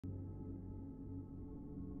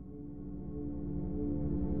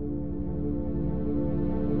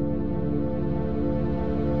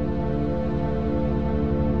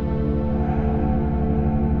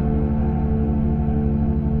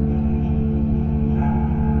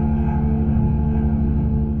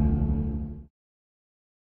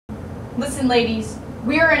Listen, ladies,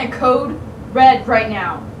 we are in a code red right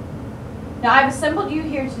now. Now, I've assembled you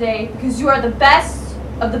here today because you are the best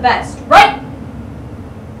of the best, right?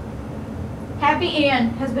 Happy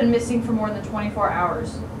Ann has been missing for more than 24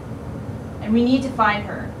 hours, and we need to find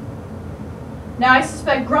her. Now, I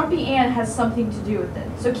suspect Grumpy Ann has something to do with it,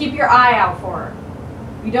 so keep your eye out for her.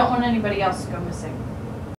 We don't want anybody else to go missing.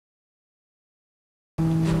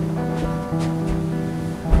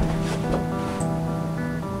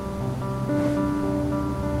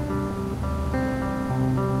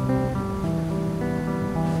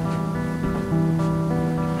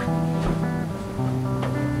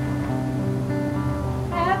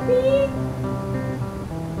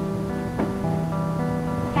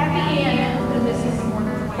 Happy Ann has been missing for more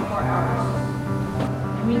than 24 hours,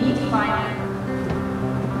 and we need to find her.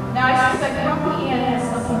 Now, I suspect Grumpy Ann has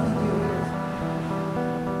something to do with it.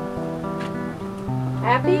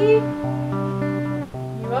 Happy?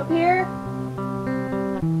 You up here?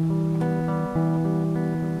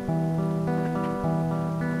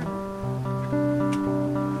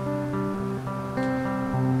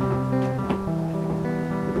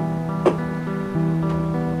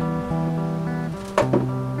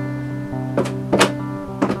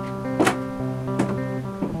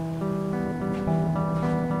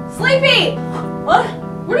 Sleepy! What?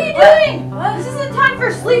 What are you doing? What? This isn't time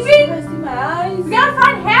for sleeping! I see my eyes. We gotta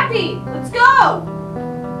find Happy! Let's go!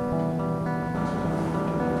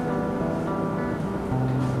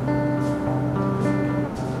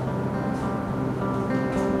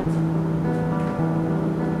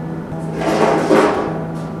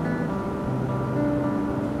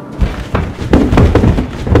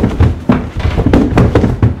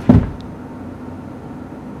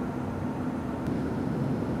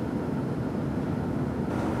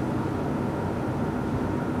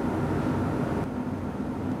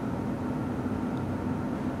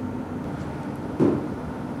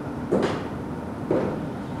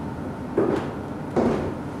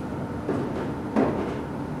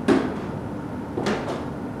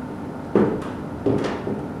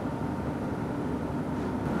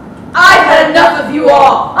 I've had enough of you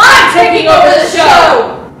all! I'm taking over the show!